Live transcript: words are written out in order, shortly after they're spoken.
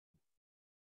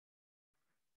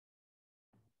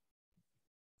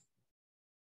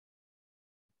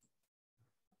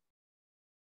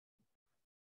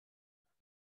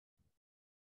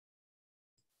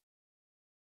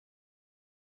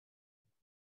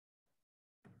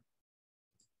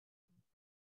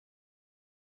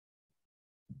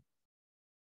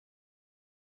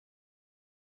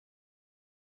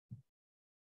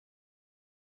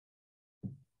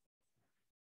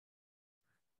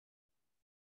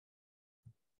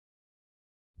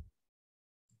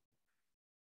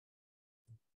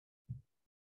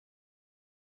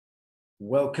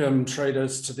Welcome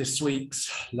traders to this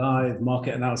week's live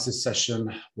market analysis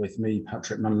session with me,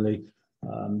 Patrick Munley.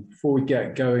 Before we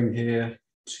get going here,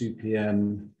 2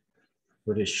 p.m.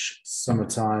 British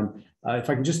summertime, if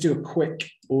I can just do a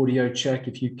quick audio check,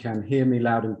 if you can hear me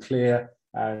loud and clear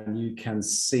and you can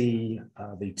see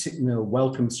the Tickmill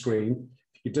welcome screen,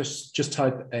 if you just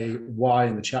type a Y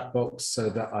in the chat box so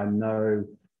that I know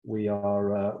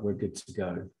we're good to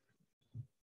go.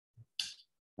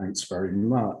 Thanks very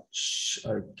much.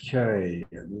 Okay,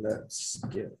 let's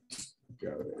get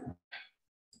going.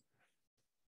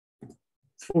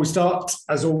 Before we start,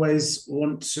 as always,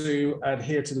 want to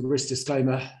adhere to the risk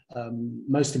disclaimer.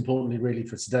 Most importantly, really,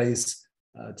 for today's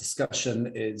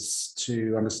discussion is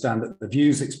to understand that the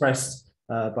views expressed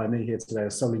by me here today are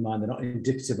solely mine. They're not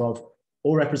indicative of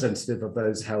or representative of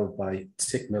those held by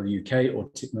Tickmill UK or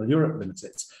Tickmill Europe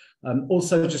Limited.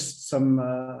 Also, just some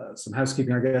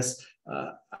housekeeping, I guess.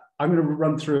 I'm going to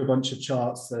run through a bunch of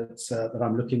charts that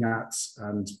I'm looking at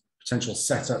and potential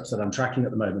setups that I'm tracking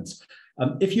at the moment.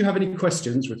 If you have any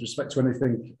questions with respect to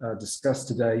anything discussed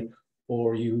today,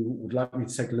 or you would like me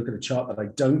to take a look at a chart that I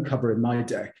don't cover in my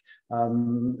deck,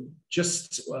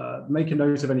 just make a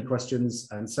note of any questions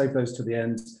and save those to the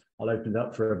end. I'll open it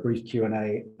up for a brief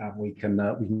Q&A and we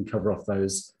can cover off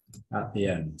those at the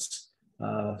end.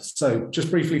 So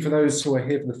just briefly, for those who are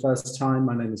here for the first time,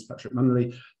 my name is Patrick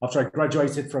Munley. After I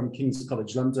graduated from King's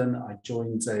College London, I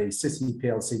joined a City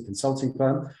PLC consulting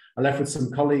firm. I left with some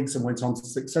colleagues and went on to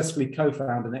successfully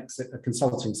co-found and exit a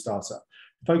consulting startup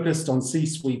focused on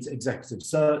C-suite executive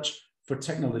search for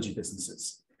technology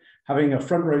businesses. Having a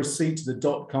front row seat to the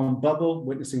dot-com bubble,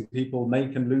 witnessing people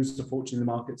make and lose a fortune in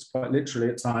the markets quite literally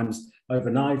at times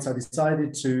overnight, I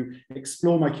decided to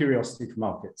explore my curiosity for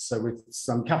markets. So with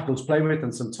some capital to play with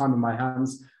and some time in my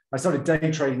hands, I started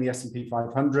day trading the S&P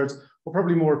 500, or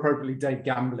probably more appropriately, day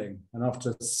gambling. And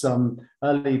after some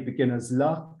early beginner's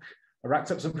luck, I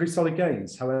racked up some pretty solid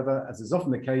gains. However, as is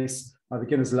often the case, my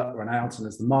beginner's luck ran out, and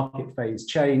as the market phase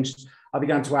changed, I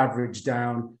began to average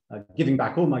down, giving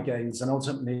back all my gains and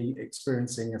ultimately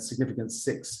experiencing a significant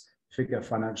six-figure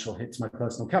financial hit to my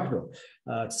personal capital.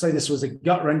 To say this was a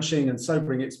gut-wrenching and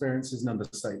sobering experience is an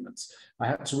understatement. I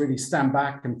had to really stand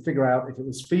back and figure out if it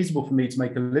was feasible for me to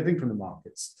make a living from the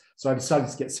markets. So I decided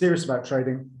to get serious about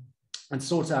trading and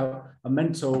sought out a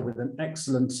mentor with an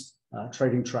excellent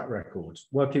trading track record.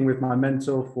 Working with my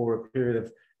mentor for a period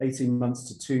of 18 months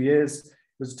to 2 years,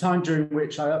 it was a time during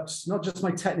which I upped not just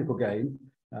my technical game,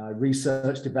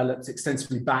 researched, developed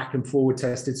extensively back and forward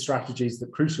tested strategies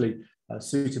that crucially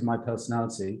suited my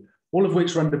personality, all of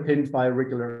which were underpinned by a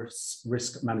rigorous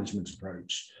risk management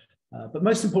approach. But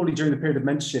most importantly, during the period of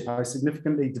mentorship, I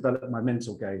significantly developed my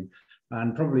mental game.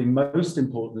 And probably most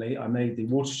importantly, I made the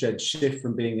watershed shift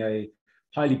from being a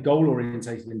highly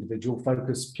goal-orientated individual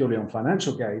focused purely on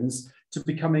financial gains to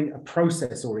becoming a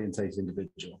process-orientated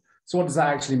individual. So what does that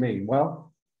actually mean? Well,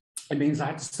 it means I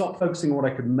had to stop focusing on what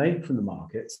I could make from the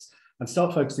markets and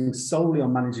start focusing solely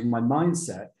on managing my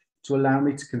mindset to allow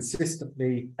me to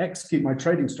consistently execute my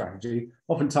trading strategy,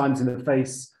 oftentimes in the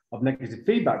face of negative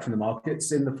feedback from the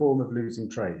markets in the form of losing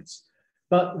trades.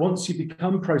 But once you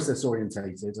become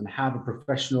process-orientated and have a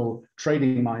professional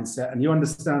trading mindset, and you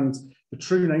understand the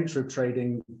true nature of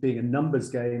trading being a numbers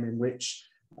game in which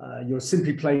you're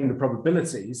simply playing the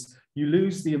probabilities, you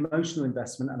lose the emotional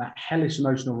investment and that hellish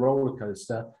emotional roller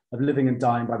coaster of living and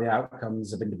dying by the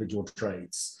outcomes of individual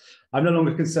trades. I'm no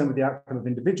longer concerned with the outcome of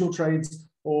individual trades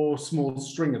or small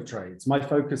string of trades. My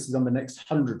focus is on the next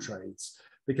 100 trades,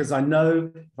 because I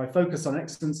know if I focus on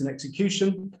excellence in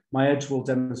execution, my edge will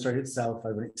demonstrate itself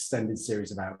over an extended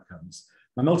series of outcomes.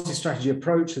 My multi-strategy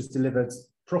approach has delivered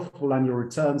profitable annual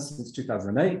returns since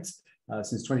 2008.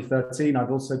 Since 2013,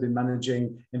 I've also been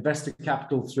managing investor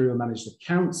capital through a managed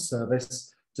accounts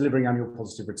service, delivering annual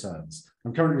positive returns.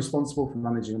 I'm currently responsible for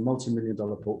managing a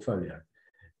multi-million-dollar portfolio.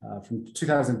 From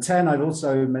 2010, I've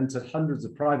also mentored hundreds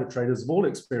of private traders of all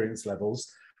experience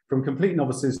levels, from complete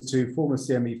novices to former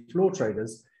CME floor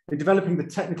traders, in developing the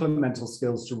technical and mental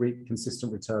skills to reap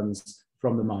consistent returns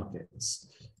from the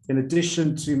markets. In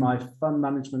addition to my fund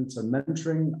management and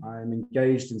mentoring, I'm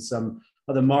engaged in some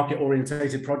other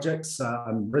market-orientated projects.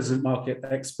 I'm resident market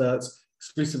expert,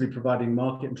 exclusively providing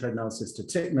market and trade analysis to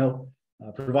Tickmill,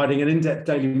 providing an in-depth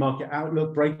daily market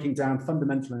outlook, breaking down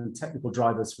fundamental and technical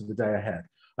drivers for the day ahead.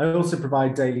 I also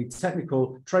provide daily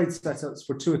technical trade setups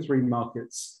for 2 or 3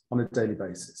 markets on a daily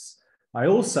basis. I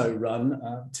also run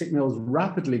Tickmill's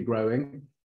rapidly growing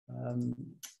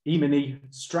E-mini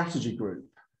strategy group,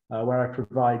 where I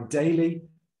provide daily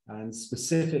and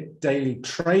specific daily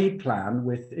trade plan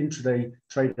with intraday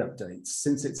trade updates.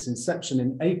 Since its inception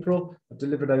in April, I've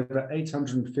delivered over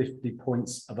 850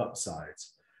 points of upside.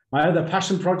 My other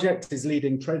passion project is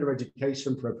leading trader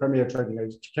education for a premier trading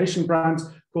education brand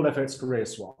called FX Career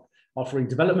Swap, offering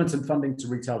development and funding to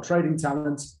retail trading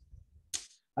talent.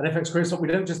 At FX Career Swap, we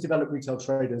don't just develop retail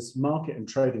traders' market and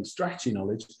trading strategy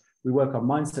knowledge, we work on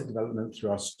mindset development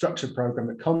through our structured program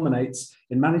that culminates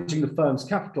in managing the firm's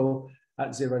capital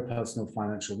at zero personal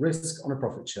financial risk on a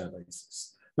profit share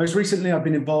basis. Most recently, I've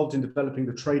been involved in developing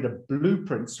the Trader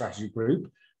Blueprint Strategy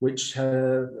Group, which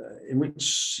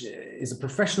is a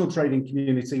professional trading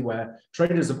community where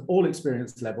traders of all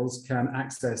experience levels can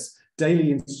access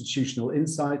daily institutional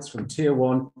insights from tier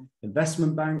one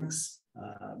investment banks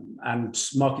and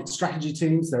market strategy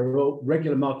teams. There are all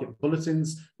regular market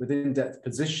bulletins with in-depth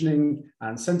positioning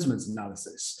and sentiment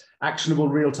analysis, actionable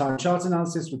real-time chart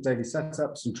analysis with daily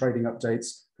setups and trading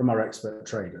updates from our expert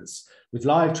traders, with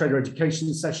live trader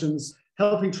education sessions,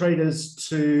 helping traders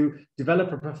to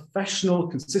develop a professional,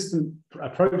 consistent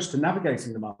approach to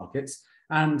navigating the markets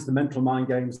and the mental mind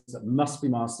games that must be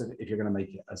mastered if you're going to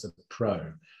make it as a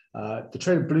pro. The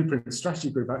Trader Blueprint Strategy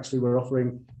Group, actually, we're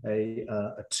offering a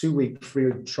 2-week free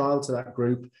trial to that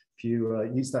group. If you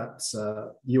use that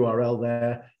URL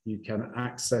there, you can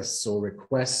access or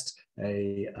request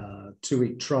a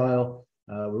 2-week trial.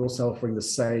 We're also offering the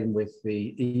same with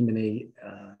the E-Mini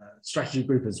strategy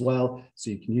group as well.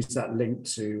 So you can use that link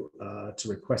to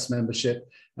request membership.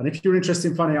 And if you're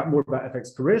interested in finding out more about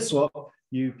FX Career Swap,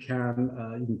 you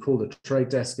can call the trade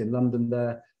desk in London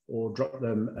there or drop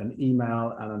them an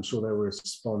email, and I'm sure they will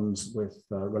respond with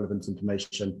relevant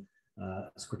information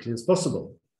as quickly as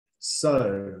possible.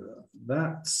 So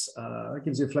that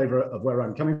gives you a flavor of where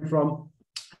I'm coming from.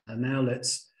 And now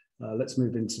let's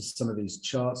move into some of these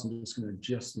charts. I'm just going to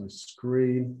adjust my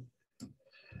screen.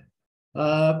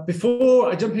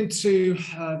 Before I jump into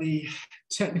the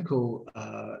technical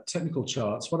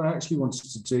charts, what I actually wanted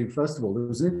to do, first of all, there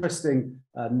was an interesting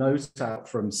note out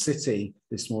from Citi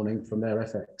this morning from their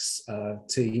FX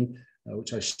team,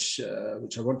 which I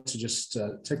want to just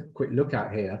take a quick look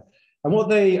at here. And what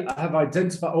they have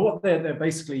identified, or what they're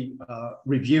basically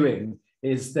reviewing,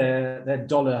 is their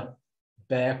dollar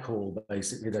bear call,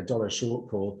 basically their dollar short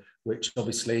call, which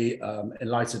obviously, in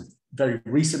light of very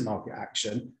recent market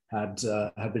action, had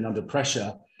been under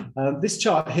pressure. This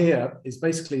chart here is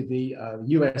basically the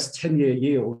US 10-year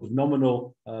yield,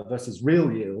 nominal versus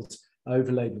real yield,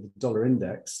 overlaid with the dollar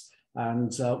index.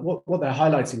 And what they're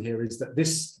highlighting here is that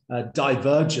this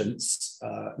divergence,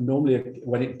 normally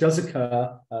when it does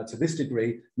occur to this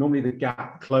degree, normally the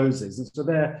gap closes. And so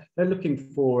they're looking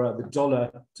for the dollar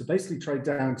to basically trade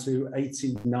down to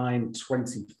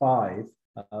 89.25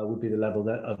 would be the level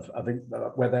that of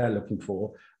where they're looking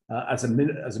for as a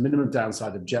minimum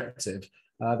downside objective.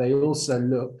 They also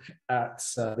look at,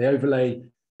 they overlay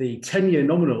the 10-year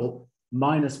nominal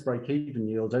minus break-even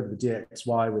yield over the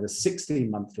DXY with a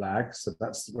 16-month lag. So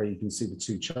that's where you can see the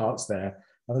two charts there.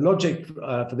 The logic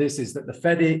for this is that the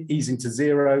Fed easing to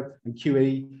zero and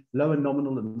QE, lower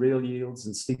nominal and real yields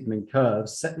and steepening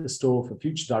curves set the store for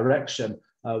future direction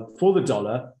for the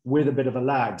dollar with a bit of a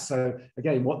lag. So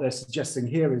again, what they're suggesting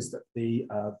here is that the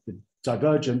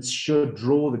divergence should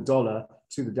draw the dollar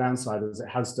to the downside as it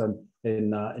has done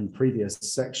in previous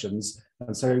sections.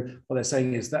 And so what they're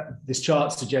saying is that this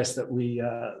chart suggests that we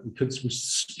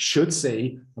should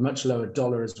see a much lower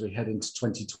dollar as we head into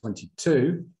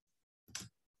 2022.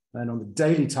 And on the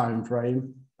daily time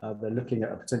frame, they're looking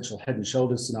at a potential head and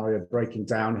shoulders scenario breaking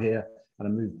down here and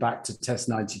a move back to test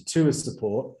 92 as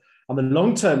support. On the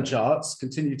long-term charts,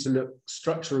 continue to look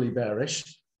structurally bearish.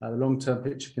 The long-term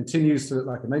picture continues to look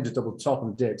like a major double top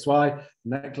on the DXY.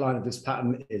 The neckline of this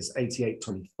pattern is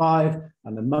 88.25,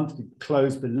 and the monthly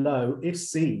close below, if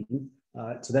seen,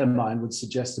 to their mind, would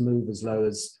suggest a move as low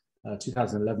as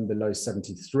 2011 below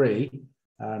 73.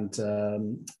 And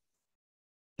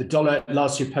the dollar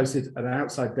last year posted an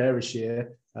outside bearish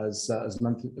year, as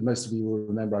most of you will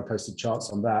remember. I posted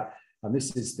charts on that, and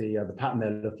this is the pattern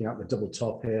they're looking at, the double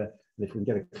top here. And if we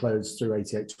can get a close through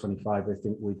 88.25, I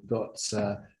think we've got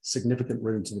significant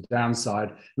room to the downside.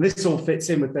 And this all fits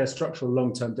in with their structural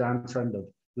long-term downtrend of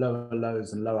lower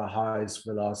lows and lower highs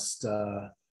for the last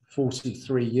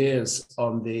 43 years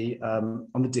on the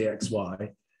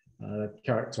DXY,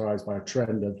 characterized by a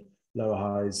trend of lower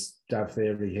highs, Dow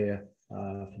theory here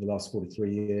for the last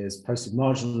 43 years, posted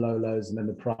marginal low lows, and then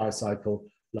the prior cycle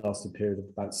lasted a period of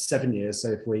about 7 years.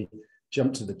 So if we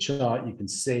jump to the chart, you can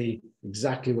see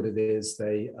exactly what it is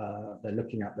they're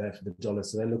looking at there for the dollar.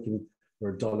 So they're looking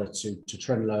for a dollar to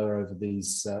trend lower over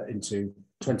these into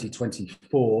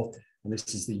 2024. And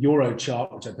this is the euro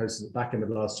chart, which I posted at the back end of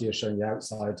last year, showing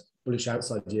the bullish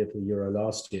outside year for the euro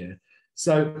last year.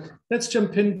 So let's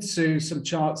jump into some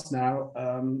charts now.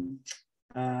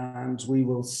 And we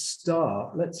will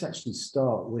start, let's actually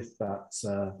start with that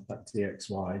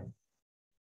DXY.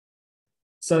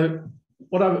 So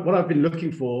what I've been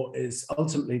looking for is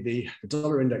ultimately the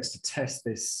dollar index to test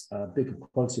this big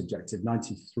quality objective,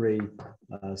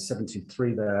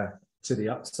 93.73 there to the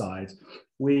upside.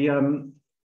 We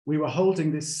were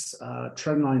holding this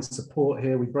trend line support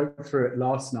here. We broke through it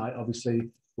last night,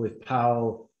 obviously, with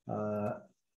Powell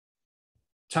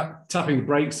tapping the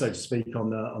brakes, so to speak, on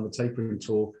the tapering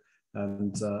tool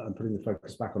and putting the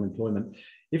focus back on employment.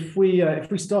 If we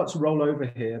start to roll over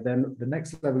here, then the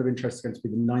next level of interest is going to be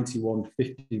the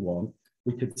 91.51.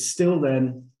 We could still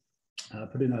then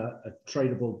put in a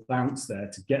tradable bounce there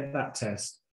to get that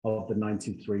test of the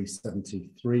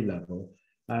 93.73 level.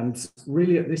 And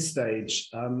really, at this stage,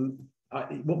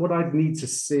 what I'd need to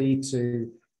see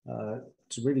to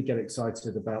really get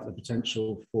excited about the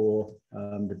potential for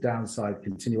the downside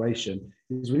continuation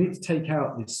is we need to take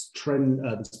out this trend,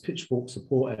 this pitchfork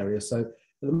support area. So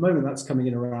at the moment, that's coming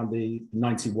in around the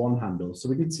 91 handle. So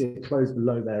we need to see it close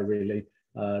below there, really,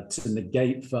 to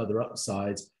negate further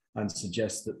upside and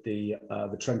suggest that the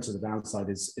trend to the downside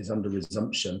is under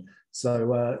resumption.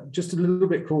 So just a little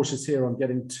bit cautious here on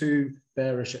getting too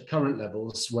bearish at current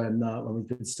levels when we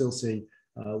could still see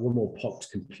one more pop to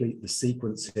complete the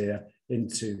sequence here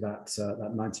into that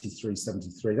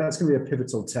 93.73. That's going to be a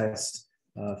pivotal test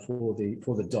for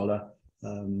the dollar.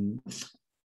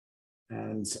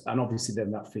 And obviously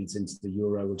then that feeds into the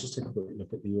euro. We'll just take a quick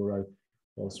look at the euro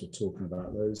whilst we're talking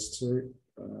about those two.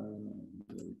 There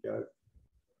we go.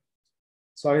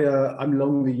 So I'm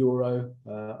long the euro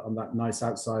on that nice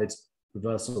outside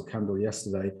reversal candle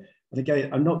yesterday. And again,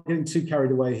 I'm not getting too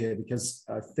carried away here because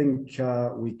I think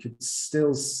we could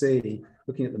still see,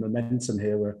 looking at the momentum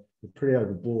here, we're pretty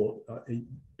overbought,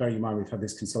 bearing in mind we've had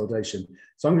this consolidation.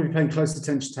 So I'm going to be paying close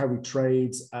attention to how we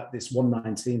trade at this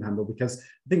 119 handle, because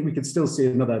I think we could still see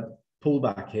another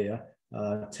pullback here,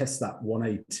 test that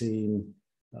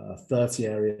 118.30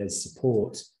 area as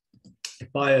support.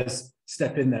 If buyers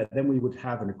step in there, then we would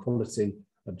have an equality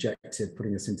objective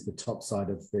putting us into the top side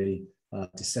of the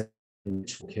descending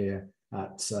here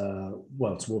at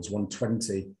well, towards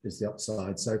 120 is the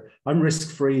upside. So I'm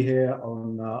risk-free here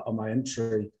on my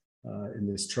entry in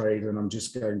this trade, and I'm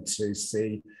just going to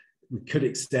see we could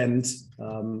extend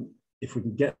if we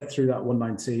can get through that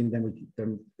 119.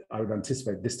 Then I would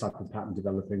anticipate this type of pattern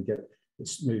developing,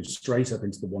 move straight up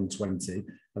into the 120,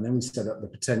 and then we set up the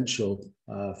potential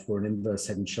for an inverse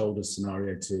head and shoulders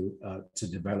scenario to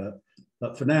develop.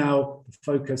 But for now, the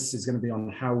focus is going to be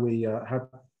on how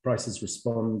prices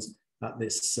respond at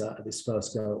this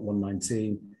first go at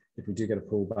 119. If we do get a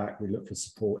pullback, we look for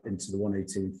support into the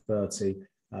 118.30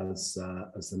 as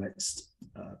the next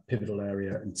pivotal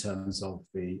area in terms of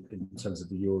the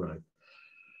euro.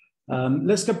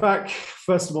 Let's go back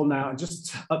first of all now and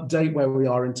just update where we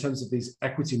are in terms of these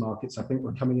equity markets. I think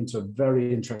we're coming into a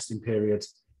very interesting period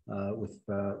with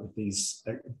these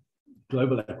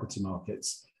global equity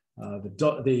markets.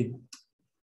 The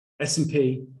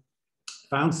S&P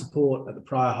found support at the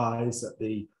prior highs at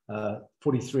the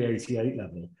 43.88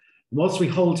 level. And whilst we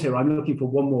hold here, I'm looking for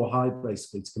one more high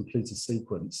basically to complete a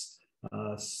sequence,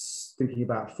 thinking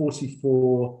about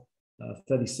 44.37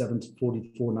 to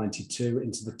 44.92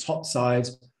 into the top side,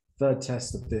 third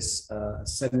test of this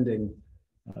ending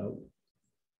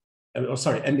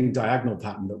diagonal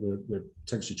pattern that we're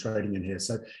potentially trading in here.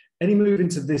 So any move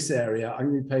into this area,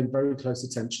 I'm going to be paying very close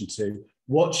attention to,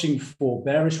 watching for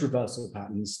bearish reversal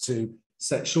patterns to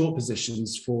set short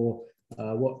positions for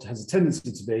what has a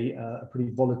tendency to be a pretty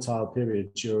volatile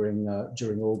period during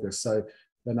August. So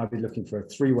then I'll be looking for a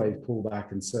three-wave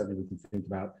pullback, and certainly we can think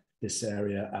about this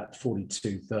area at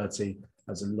 42.30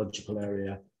 as a logical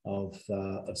area of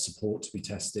support to be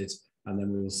tested, and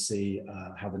then we will see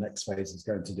how the next phase is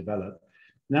going to develop.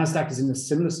 NASDAQ is in a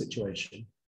similar situation.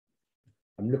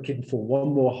 I'm looking for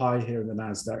one more high here in the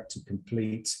NASDAQ to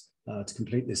complete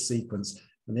this sequence.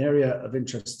 And the area of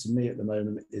interest to me at the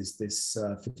moment is this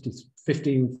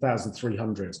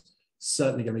 15,300.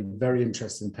 Certainly going to be very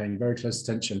interested in paying very close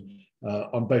attention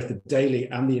on both the daily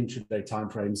and the intraday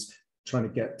timeframes,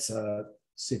 trying to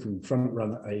see if we can front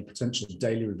run a potential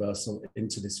daily reversal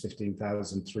into this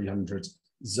 15,300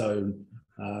 zone.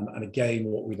 And again,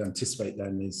 what we'd anticipate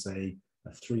then is a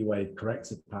three-wave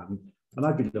corrective pattern. And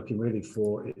I'd be looking really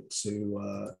for it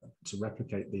to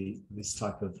replicate this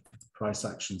type of price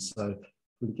action. So if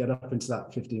we can get up into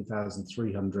that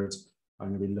 15,300, I'm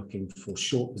going to be looking for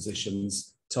short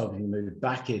positions, targeting move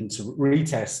back in to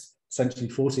retest essentially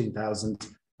 14,000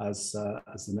 as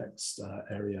the next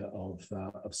area of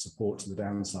support to the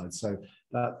downside. So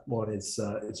that one is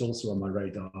it's also on my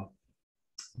radar.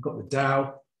 I've got the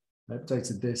Dow. I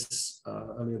updated this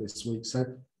earlier this week. So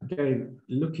again,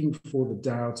 looking for the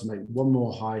Dow to make one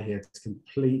more high here to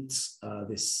complete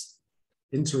this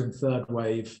interim third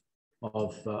wave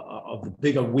of the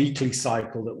bigger weekly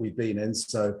cycle that we've been in.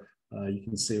 So you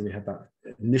can see we had that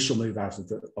initial move out of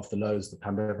the lows, the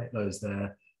pandemic lows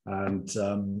there, and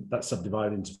that's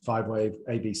subdivided into 5-wave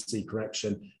ABC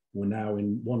correction. We're now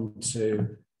in 1,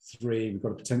 2, 3. We've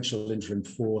got a potential interim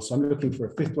 4. So I'm looking for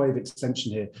a 5th wave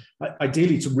extension here,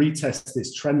 ideally to retest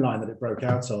this trend line that it broke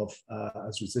out of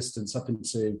as resistance up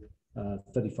into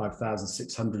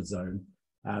 35,600 zone.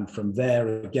 And from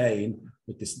there again,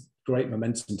 with this great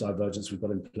momentum divergence we've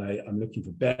got in play, I'm looking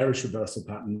for bearish reversal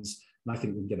patterns. And I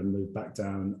think we can get a move back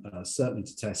down, certainly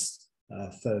to test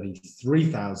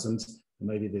 33,000. And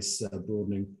maybe this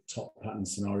broadening top pattern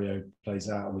scenario plays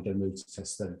out and we get a move to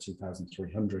test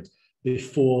 32,300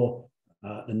 before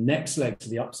the next leg to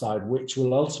the upside, which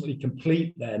will ultimately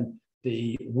complete then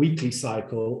the weekly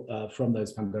cycle from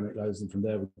those pandemic lows. And from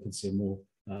there, we can see a more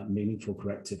meaningful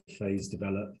corrective phase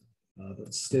develop,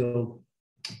 but still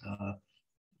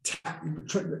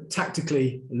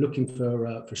tactically looking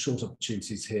for short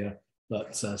opportunities here.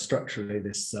 But structurally,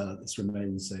 this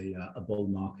remains a bull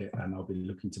market, and I'll be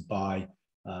looking to buy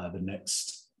the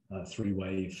next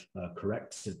 3-wave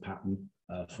corrective pattern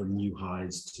for new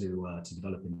highs to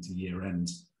develop into year end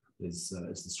is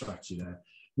the strategy there.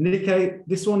 Nikkei,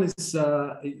 this one is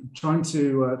trying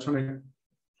to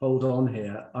hold on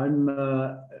here. I'm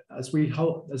as we're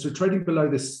trading below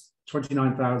this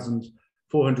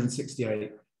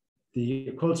 29,468.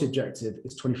 The quality objective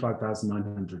is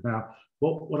 25,900. Now,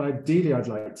 what ideally I'd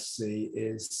like to see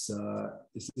is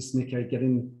this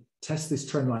Nikkei test this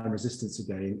trend line resistance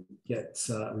again.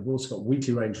 We've also got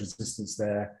weekly range resistance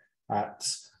there at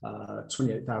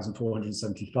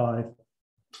 28,475.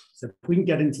 So if we can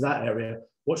get into that area,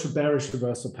 watch for bearish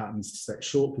reversal patterns to set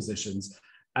short positions.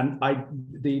 And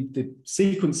the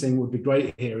sequencing would be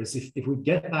great here is if we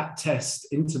get that test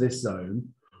into this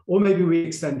zone, or maybe we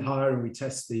extend higher and we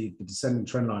test the descending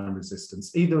trend line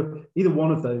resistance, either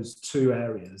one of those two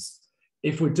areas.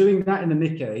 If we're doing that in the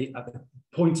Nikkei at the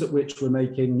point at which we're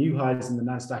making new highs in the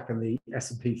NASDAQ and the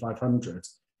S&P 500,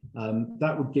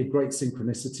 that would give great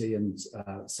synchronicity and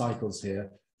cycles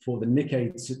here for the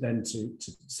Nikkei to then to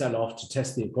sell off, to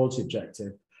test the equality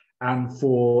objective, and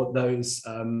for those,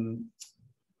 and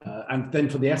then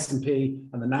for the S&P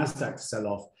and the NASDAQ to sell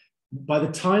off. By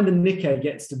the time the Nikkei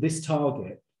gets to this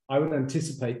target, I would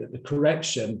anticipate that the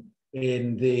correction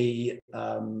in the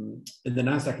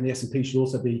NASDAQ and the S&P should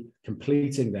also be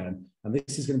completing then. And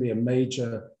this is going to be a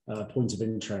major point of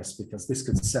interest, because this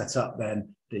could set up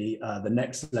then the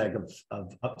next leg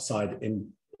of upside in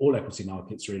all equity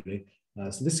markets, really.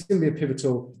 So this is going to be a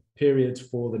pivotal period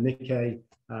for the Nikkei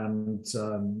and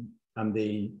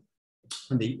the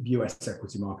US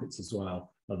equity markets as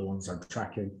well, are the ones I'm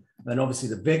tracking. And then obviously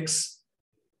the VIX,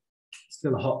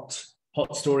 still a hot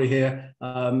story here.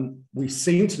 We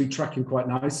seem to be tracking quite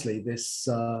nicely this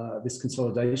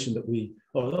consolidation that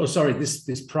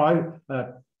this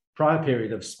prior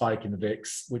period of spike in the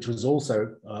VIX, which was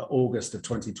also August of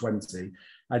 2020.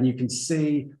 And you can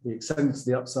see we extended to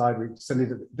the upside. We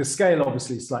extended the scale,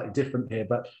 obviously slightly different here,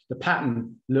 but the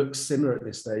pattern looks similar at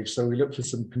this stage. So we look for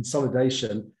some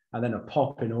consolidation and then a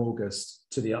pop in August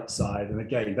to the upside. And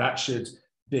again, that should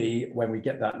be when we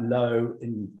get that low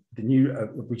in the new,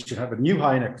 we should have a new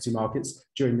high in equity markets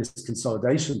during this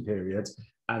consolidation period.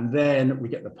 And then we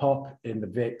get the pop in the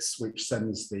VIX, which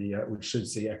sends we should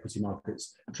see equity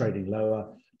markets trading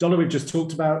lower. Dollar we've just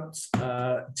talked about,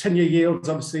 10-year yields,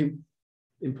 obviously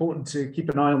important to keep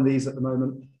an eye on these at the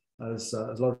moment, as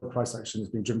a lot of price action has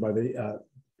been driven by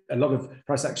a lot of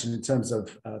price action in terms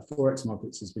of Forex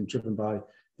markets has been driven by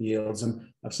the yields.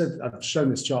 And I've shown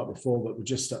this chart before, but we'll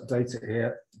just update it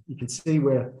here. You can see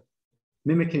we're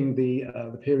mimicking the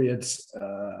periods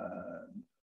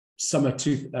summer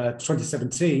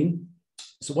 2017.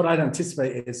 So what I'd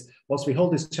anticipate is, whilst we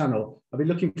hold this channel, I'll be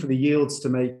looking for the yields to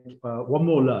make one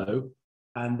more low,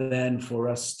 and then for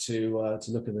us to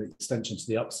look at the extension to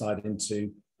the upside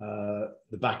into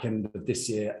the back end of this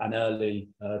year and early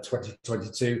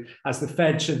 2022, as the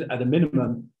Fed should, at a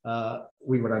minimum,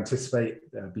 we would anticipate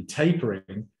be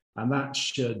tapering, and that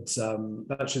should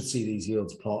see these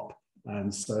yields pop.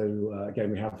 And so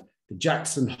again, we have the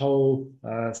Jackson Hole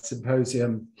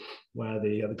symposium, where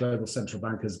the global central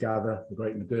bankers gather, the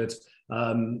great and the good,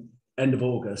 end of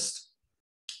August.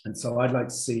 And so I'd like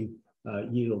to see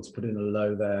yields, put in a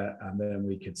low there, and then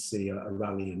we could see a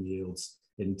rally in yields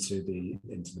into the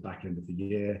back end of the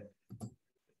year.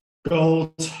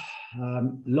 Gold,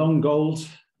 long gold,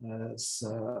 as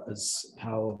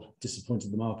how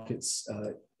disappointed the markets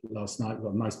last night. We've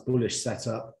got a nice bullish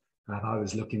setup, and I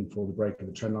was looking for the break of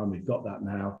the trend line. We've got that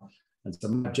now. And so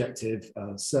my objective,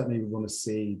 certainly we want to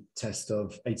see test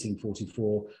of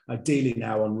 1844, ideally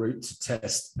now en route to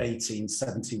test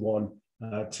 1871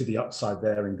 to the upside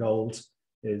there in gold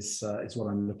is what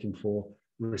I'm looking for.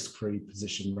 Risk-free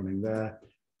position running there.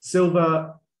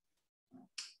 Silver,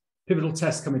 pivotal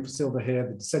test coming for silver here,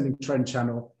 the descending trend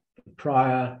channel,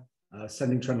 prior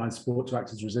ascending trend line support to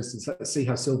act as resistance. Let's see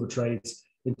how silver trades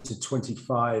into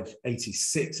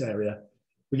 2586 area.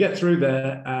 We get through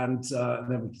there, and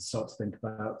then we can start to think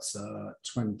about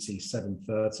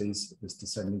 2730s, this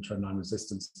descending trend line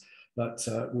resistance. But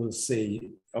we'll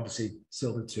see, obviously,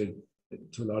 silver to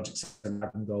a large extent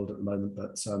and gold at the moment,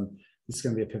 but this is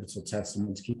going to be a pivotal test and we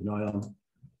need to keep an eye on.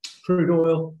 Crude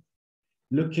oil,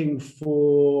 looking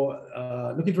for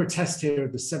a test here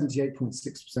of the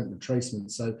 78.6%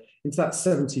 retracement. So into that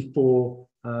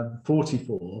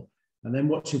 74.44. And then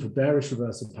watching for bearish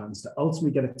reversal patterns to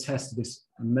ultimately get a test of this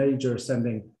major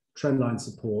ascending trend line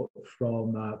support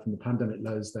from the pandemic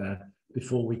lows there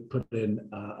before we put in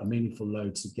a meaningful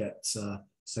low to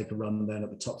take a run then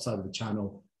at the top side of the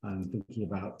channel and thinking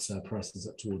about prices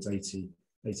up towards $86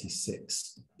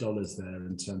 there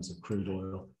in terms of crude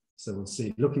oil. So we'll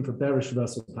see, looking for bearish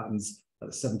reversal patterns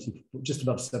at 70, just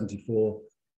above 74,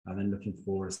 and then looking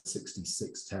for a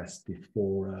 66 test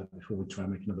before we try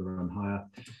and make another run higher.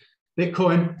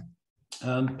 Bitcoin,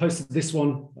 posted this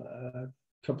one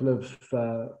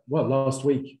last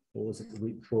week, or was it the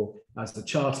week before, as a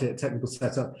chart here, technical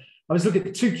setup. I was looking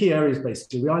at two key areas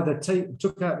basically. We either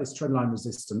took out this trend line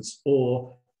resistance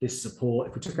or this support.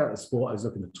 If we took out the support, I was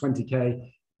looking at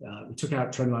 20K. We took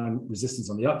out trend line resistance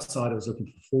on the upside. I was looking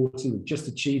for 40. We've just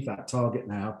achieved that target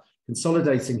now.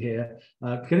 Consolidating here,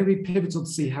 going to be pivotal to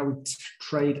see how we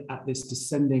trade at this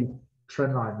descending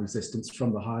trend line resistance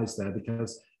from the highs there,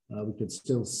 because we could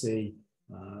still see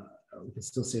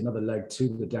another leg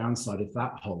to the downside if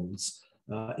that holds.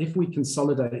 If we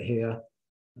consolidate here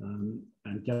and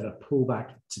get a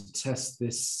pullback to test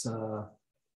this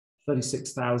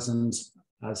 36,000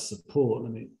 as support,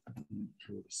 let me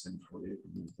draw this in for you.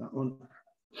 Move that one.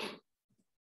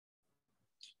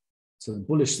 So the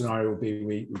bullish scenario will be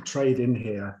we trade in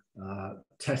here,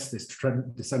 test this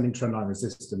descending trend line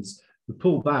resistance, we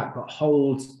pull back but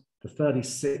hold the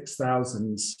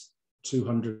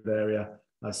 36,200 area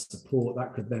as support.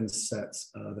 That could then set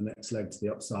the next leg to the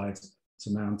upside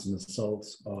to mount an assault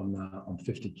on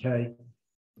 50K.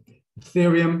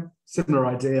 Ethereum, similar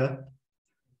idea.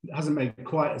 It hasn't made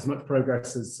quite as much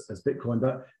progress as Bitcoin,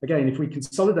 but again, if we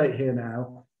consolidate here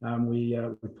now and we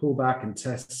pull back and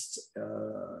test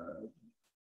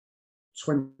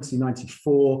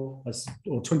 2094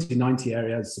 or 2090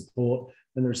 area as support,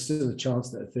 then there's still a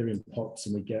chance that Ethereum pops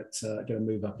and we get a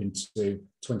move up into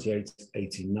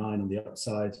 2889 on the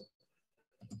upside.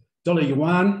 Dollar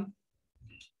yuan,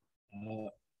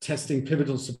 testing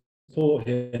pivotal support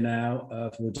here now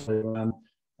for the dollar yuan.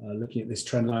 Looking at this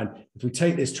trend line, if we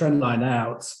take this trend line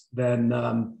out, then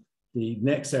the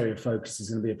next area of focus is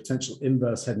going to be a potential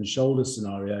inverse head and shoulder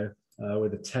scenario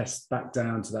with a test back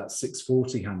down to that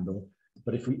 640 handle.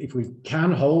 But if we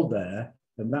can hold there,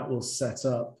 then that will set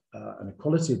up an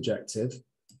equality objective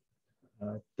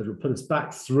that will put us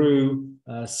back through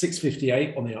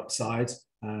 658 on the upside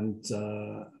and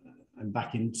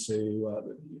back into a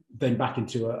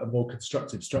more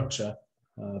constructive structure.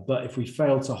 But if we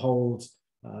fail to hold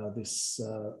this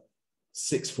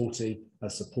 640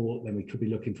 as support, then we could be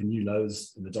looking for new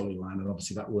lows in the dollar yuan, and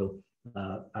obviously that will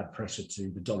add pressure to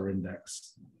the dollar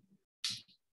index.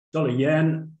 Dollar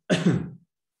yen,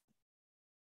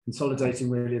 consolidating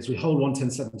really as we hold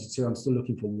 110.72. I'm still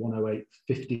looking for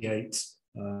 108.58.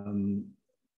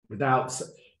 Without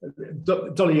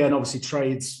dollar yen obviously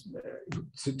trades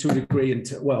to a degree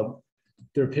into, well,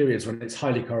 there are periods when it's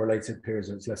highly correlated, periods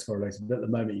when it's less correlated, but at the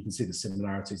moment you can see the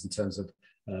similarities in terms of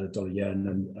dollar yen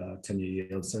and 10-year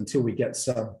yields. So until we get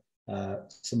some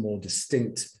more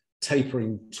distinct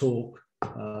tapering talk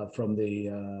from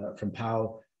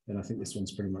Powell, then I think this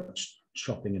one's pretty much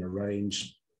chopping in a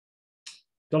range.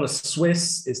 Dollar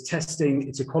Swiss is testing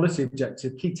its equality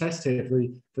objective. Key test here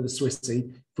for the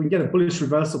Swissy. If we can get a bullish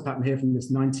reversal pattern here from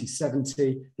this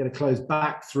 90.70, get a close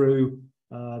back through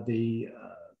the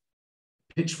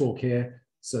pitchfork here,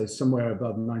 so somewhere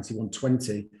above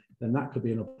 91.20, then that could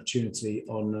be an opportunity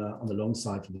on the long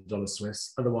side for the dollar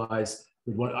Swiss. Otherwise,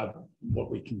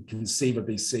 what we can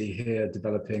conceivably see here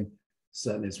developing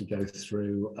certainly as we go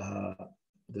through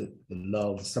the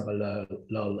lull, summer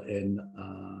lull in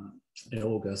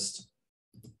August,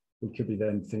 we could be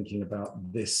then thinking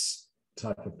about this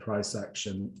type of price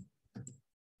action,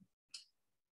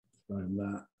 and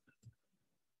that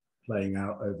playing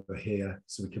out over here.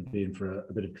 So we could be in for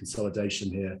a bit of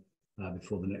consolidation here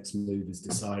before the next move is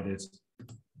decided.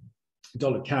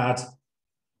 Dollar CAD,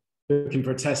 looking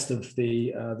for a test of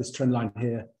the this trend line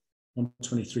here,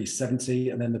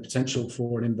 123.70, and then the potential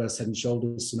for an inverse head and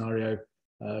shoulders scenario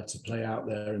to play out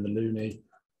there in the loonie.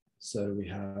 So we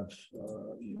have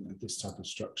this type of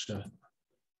structure.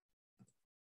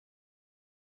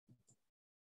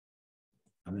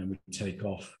 And then we take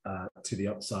off to the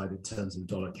upside in terms of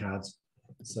dollar CAD.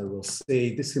 So we'll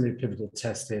see, this is going to be a pivotal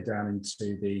test here down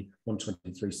into the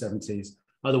 123.70s.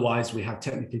 Otherwise, we have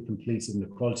technically completed an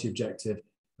equality objective,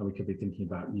 and we could be thinking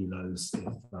about new lows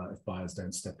if buyers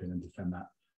don't step in and defend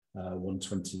that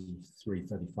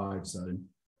 123.35 zone.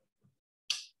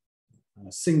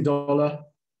 Sing dollar,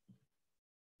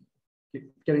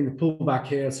 getting the pullback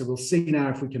here. So we'll see now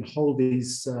if we can hold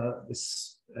these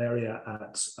this area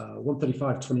at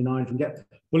 135.29. If we can get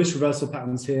bullish reversal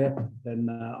patterns here, then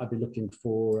I'd be looking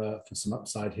for some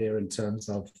upside here in terms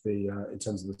of the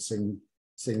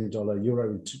Sing dollar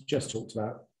euro we just talked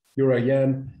about. Euro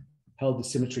yen held the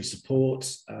symmetry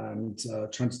support and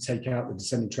trying to take out the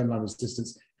descending trendline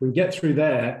resistance. If we can get through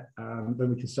there,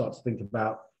 then we can start to think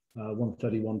about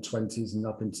 131.20s and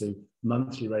up into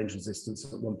monthly range resistance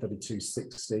at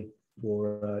 132.60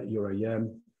 for euro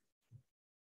yen.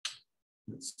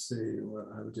 Let's see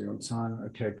how we're doing on time.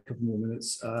 Okay, a couple more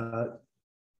minutes.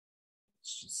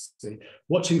 Let's just see.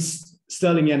 Watching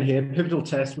sterling yen here, pivotal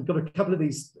test. We've got a couple of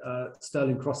these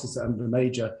sterling crosses under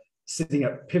major sitting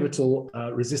at pivotal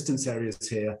resistance areas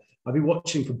here. I'll be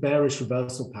watching for bearish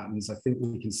reversal patterns. I think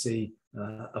we can see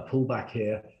a pullback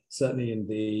here, certainly in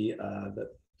the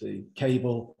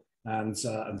cable, and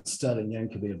sterling yen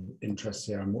could be of interest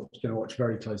here. I'm going to watch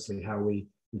very closely how we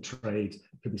trade.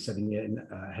 Could be setting in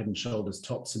head and shoulders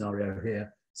top scenario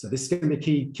here. So this is going to be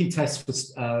a key test for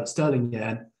sterling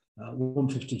yen,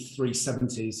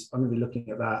 153.70s. I'm going to be looking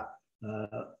at that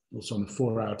also on the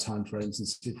 4-hour time frames and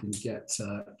see if we can get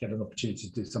an opportunity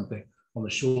to do something on the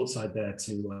short side there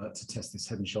to test this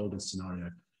head and shoulders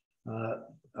scenario.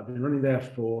 I've been running there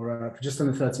for just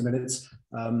under 30 minutes.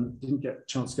 Didn't get a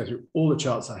chance to go through all the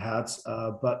charts I had,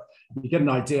 but you get an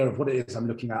idea of what it is I'm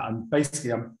looking at. I'm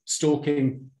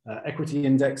stalking equity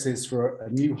indexes for a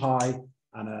new high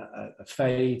and a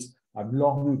fade. I'm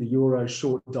long the euro,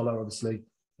 short dollar, obviously,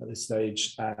 at this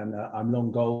stage, and I'm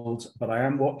long gold, but I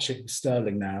am watching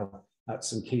sterling now at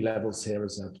some key levels here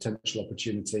as a potential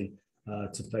opportunity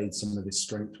to fade some of this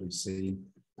strength we've seen.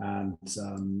 And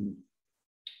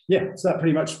yeah, so that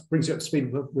pretty much brings you up to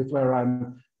speed with where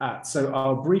I'm at. So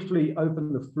I'll briefly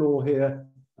open the floor here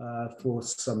for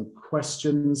some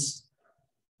questions.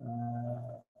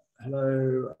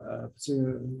 Hello.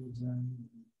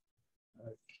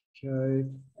 Okay.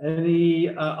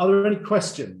 Are there any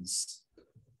questions?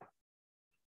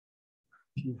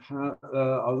 If you have,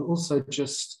 I'll also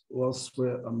just, whilst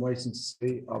I'm waiting to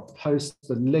see, I'll post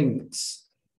the links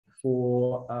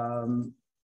for.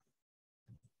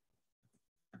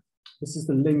 This is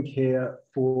the link here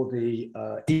for the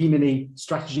E-mini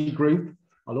strategy group.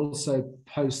 I'll also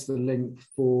post the link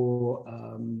for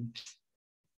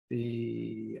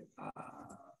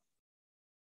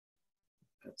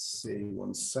let's see,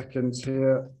 1 second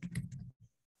here.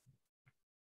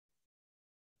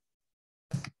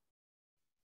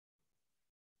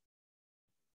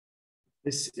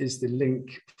 This is the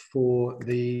link for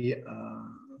the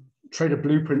Trader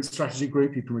Blueprint strategy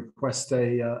group. You can request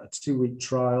a 2-week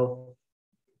trial.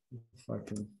 If I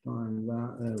can find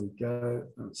that, there we go.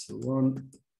 That's the one.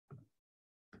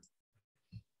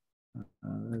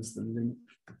 There's the link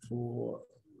for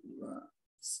that.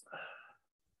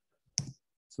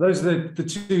 So those are the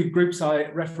 2 groups I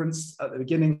referenced at the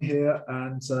beginning here,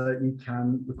 and you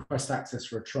can request access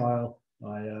for a trial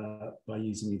by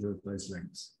using either of those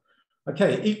links.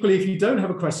 Okay, equally, if you don't have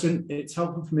a question, it's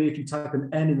helpful for me if you type an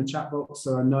N in the chat box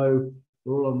so I know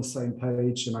we're all on the same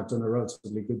page and I've done a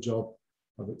relatively good job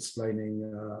of explaining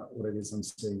what it is I'm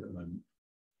seeing at the moment.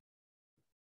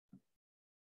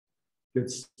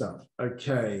 Good stuff.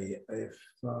 Okay, if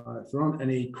there aren't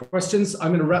any questions, I'm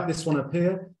going to wrap this one up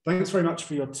here. Thanks very much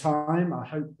for your time. I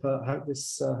hope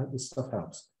this stuff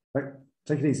helps. Right,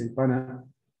 take it easy. Bye now.